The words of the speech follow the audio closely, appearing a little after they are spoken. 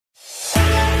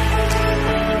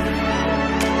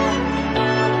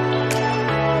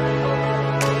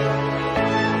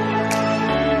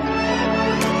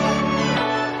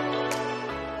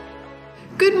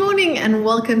and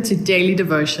welcome to Daily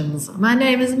Devotions. My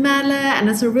name is Mala, and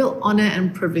it's a real honor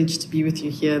and privilege to be with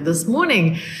you here this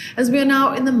morning as we are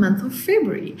now in the month of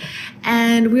February,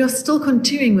 and we are still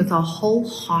continuing with our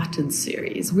Wholehearted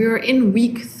series. We are in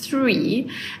week 3,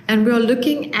 and we are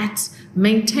looking at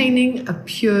maintaining a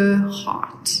pure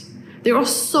heart. There are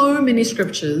so many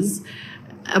scriptures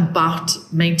about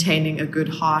maintaining a good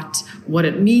heart, what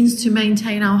it means to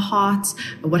maintain our hearts,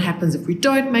 what happens if we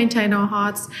don't maintain our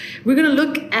hearts. We're going to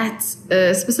look at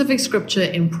a specific scripture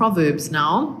in Proverbs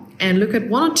now and look at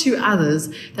one or two others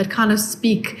that kind of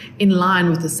speak in line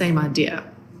with the same idea.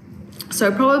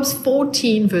 So Proverbs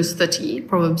 14 verse 30 is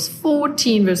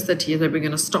where we're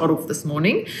going to start off this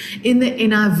morning. In the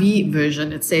NIV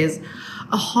version, it says,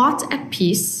 "A heart at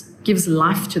peace gives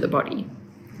life to the body,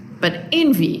 but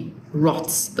envy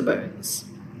rots the bones."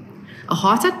 A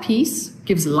heart at peace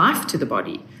gives life to the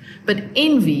body, but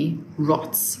envy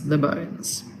rots the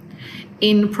bones.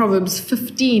 In Proverbs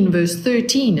 15 verse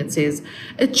 13, it says,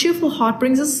 "A cheerful heart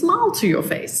brings a smile to your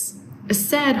face. A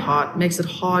sad heart makes it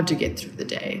hard to get through the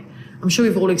day." I'm sure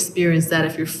we've all experienced that.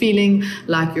 If you're feeling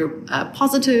like you're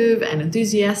positive and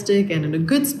enthusiastic and in a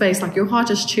good space, like your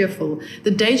heart is cheerful, the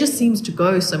day just seems to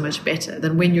go so much better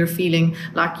than when you're feeling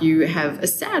like you have a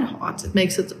sad heart. It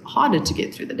makes it harder to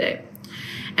get through the day.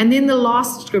 And then the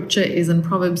last scripture is in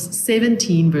Proverbs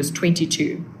 17 verse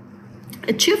 22.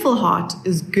 "A cheerful heart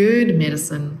is good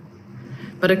medicine,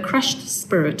 but a crushed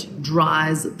spirit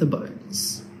dries the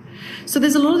bones." So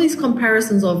there's a lot of these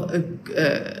comparisons of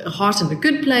a heart in a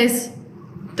good place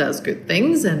does good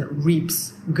things and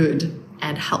reaps good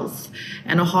and health.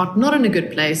 And a heart not in a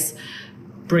good place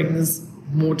brings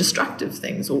more destructive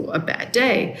things, or a bad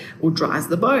day, or dries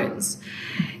the bones.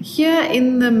 Here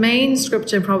in the main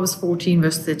scripture, Proverbs 14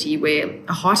 verse 30, where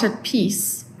a heart at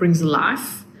peace brings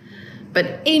life,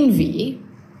 but envy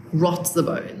rots the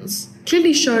bones,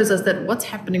 clearly shows us that what's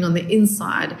happening on the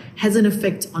inside has an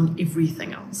effect on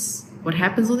everything else. What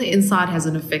happens on the inside has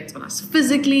an effect on us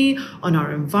physically, on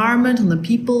our environment, on the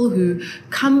people who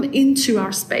come into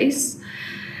our space.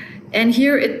 And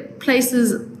here it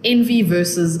places envy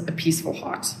versus a peaceful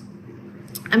heart.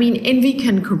 I mean, envy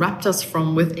can corrupt us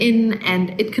from within,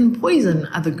 and it can poison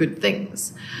other good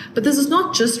things. But this is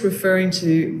not just referring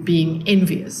to being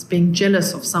envious, being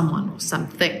jealous of someone or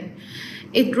something.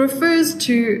 It refers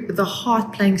to the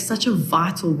heart playing such a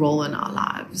vital role in our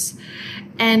lives,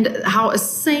 and how a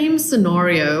same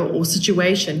scenario or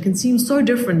situation can seem so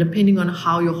different depending on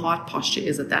how your heart posture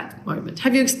is at that moment.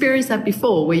 Have you experienced that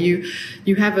before, where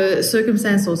you have a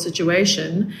circumstance or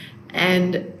situation,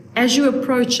 and as you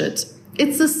approach it,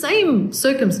 it's the same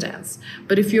circumstance,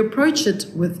 but if you approach it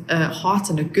with a heart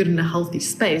in a good and a healthy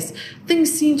space,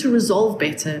 things seem to resolve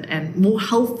better and more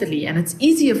healthily, and it's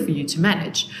easier for you to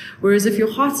manage. Whereas if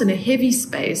your heart's in a heavy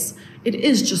space, it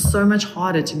is just so much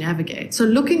harder to navigate. So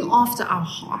looking after our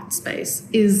heart space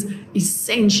is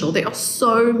essential. There are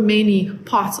so many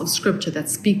parts of scripture that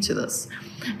speak to this.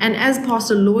 And as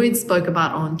Pastor Lloyd spoke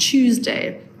about on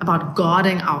Tuesday, about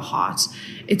guarding our heart,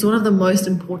 it's one of the most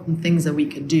important things that we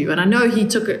can do. And I know he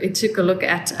took a look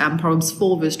at Proverbs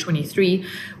 4 verse 23,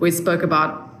 where he spoke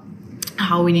about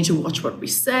how we need to watch what we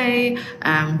say,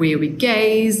 where we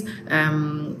gaze,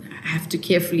 have to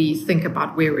carefully think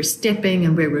about where we're stepping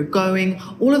and where we're going.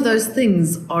 All of those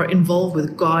things are involved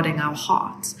with guarding our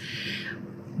hearts.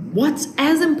 What's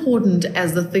as important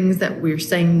as the things that we're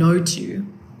saying no to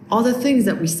are the things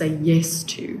that we say yes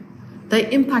to.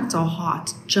 They impact our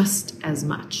heart just as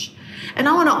much. And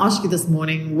I want to ask you this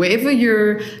morning, wherever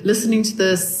you're listening to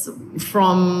this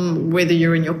from, whether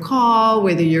you're in your car,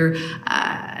 whether you're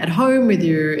at home, whether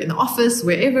you're in the office,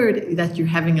 wherever that you're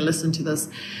having a listen to this,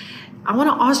 I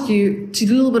want to ask you to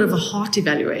do a little bit of a heart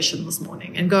evaluation this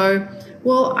morning and go,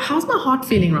 well, how's my heart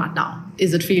feeling right now?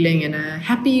 Is it feeling in a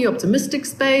happy, optimistic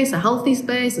space, a healthy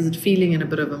space? Is it feeling in a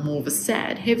bit of a more of a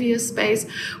sad, heavier space?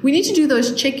 We need to do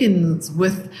those check-ins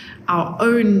with our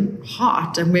own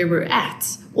heart and where we're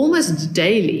at almost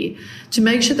daily to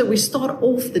make sure that we start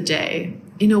off the day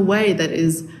in a way that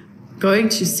is going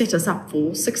to set us up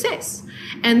for success.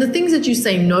 And the things that you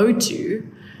say no to,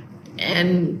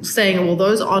 and saying, well,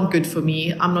 those aren't good for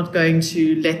me, I'm not going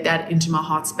to let that into my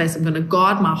heart space, I'm going to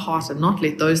guard my heart and not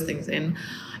let those things in.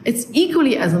 It's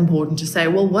equally as important to say,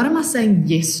 well, what am I saying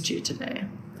yes to today?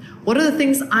 What are the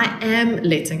things I am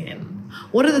letting in?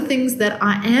 What are the things that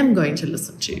I am going to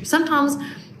listen to? Sometimes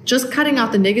just cutting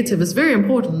out the negative is very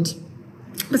important,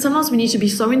 but sometimes we need to be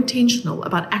so intentional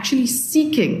about actually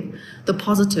seeking the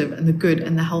positive and the good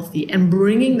and the healthy and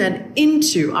bringing that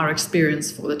into our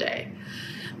experience for the day.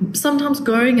 Sometimes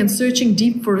going and searching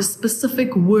deep for a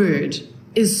specific word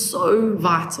is so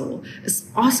vital. It's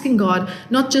asking God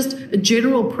not just a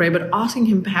general prayer, but asking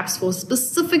Him perhaps for a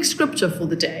specific scripture for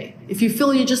the day. If you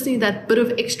feel you just need that bit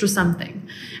of extra something.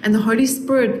 And the Holy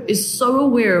Spirit is so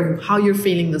aware of how you're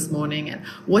feeling this morning and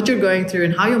what you're going through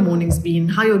and how your morning's been,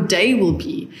 how your day will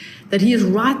be, that He is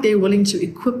right there willing to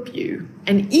equip you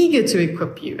and eager to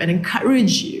equip you and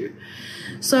encourage you.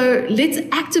 So let's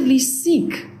actively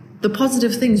seek the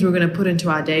positive things we're going to put into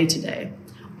our day today.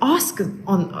 Ask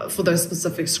for those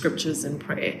specific scriptures in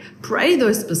prayer. Pray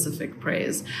those specific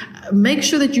prayers. Make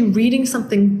sure that you're reading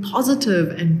something positive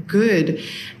and good.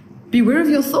 Beware of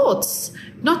your thoughts,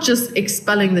 not just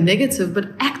expelling the negative, but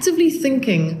actively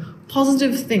thinking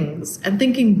positive things and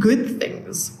thinking good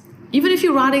things. Even if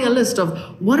you're writing a list of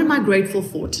what am I grateful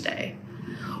for today?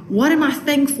 What am I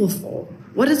thankful for?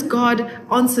 What has God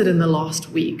answered in the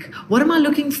last week? What am I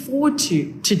looking forward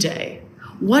to today?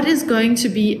 What is going to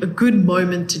be a good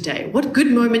moment today? What good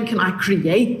moment can I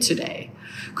create today?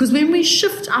 Because when we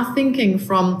shift our thinking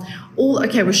from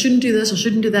okay, we shouldn't do this, I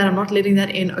shouldn't do that, I'm not letting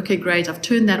that in, okay, great, I've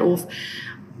turned that off.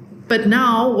 But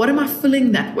now, what am I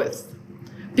filling that with?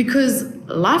 Because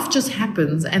life just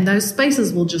happens and those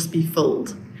spaces will just be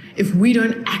filled if we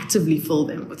don't actively fill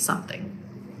them with something,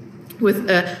 with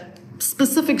a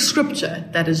specific scripture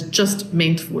that is just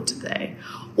meant for today,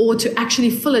 or to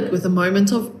actually fill it with a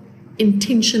moment of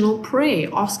intentional prayer,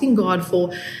 asking God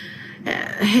for,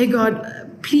 hey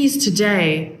God, please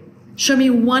today, show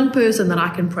me one person that I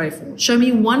can pray for. Show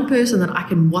me one person that I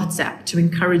can WhatsApp to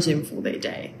encourage them for their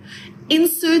day.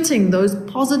 Inserting those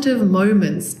positive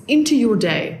moments into your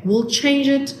day will change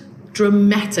it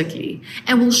dramatically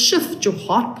and will shift your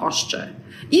heart posture,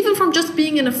 even from just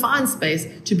being in a fine space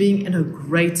to being in a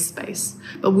great space.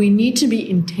 But we need to be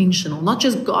intentional, not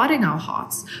just guarding our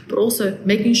hearts, but also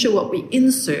making sure what we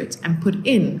insert and put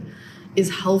in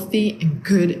is healthy and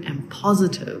good and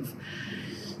positive.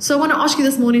 So I want to ask you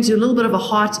this morning to do a little bit of a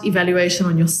heart evaluation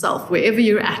on yourself, wherever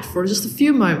you're at, for just a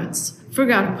few moments.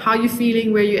 Figure out how you're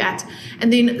feeling, where you're at,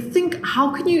 and then think,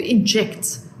 how can you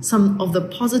inject some of the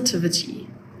positivity,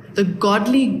 the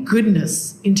godly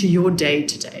goodness into your day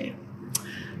today?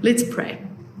 Let's pray.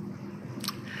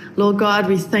 Lord God,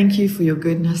 we thank you for your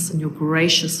goodness and your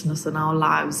graciousness in our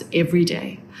lives every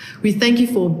day. We thank you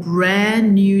for a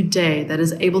brand new day that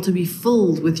is able to be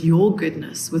filled with your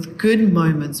goodness, with good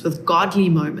moments, with godly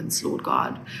moments, Lord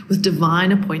God, with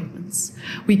divine appointments.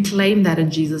 We claim that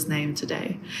in Jesus' name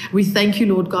today. We thank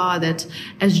you, Lord God, that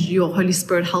as your Holy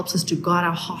Spirit helps us to guard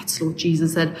our hearts, Lord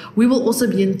Jesus, that we will also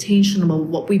be intentional with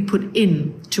what we put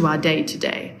in to our day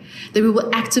today, that we will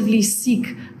actively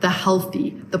seek the healthy,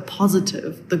 the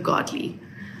positive, the godly.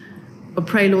 I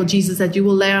pray, Lord Jesus, that you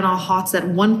will lay on our hearts that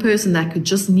one person that could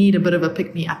just need a bit of a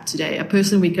pick-me-up today, a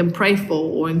person we can pray for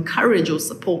or encourage or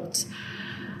support.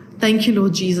 Thank you,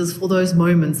 Lord Jesus, for those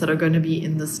moments that are going to be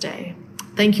in this day.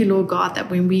 Thank you, Lord God, that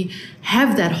when we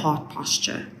have that heart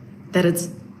posture, that it's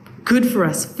good for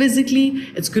us physically,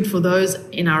 it's good for those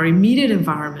in our immediate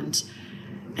environment.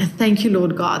 And thank you,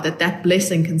 Lord God, that that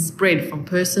blessing can spread from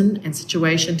person and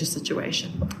situation to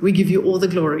situation. We give you all the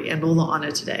glory and all the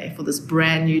honor today for this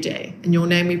brand new day. In your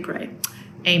name we pray.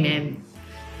 Amen.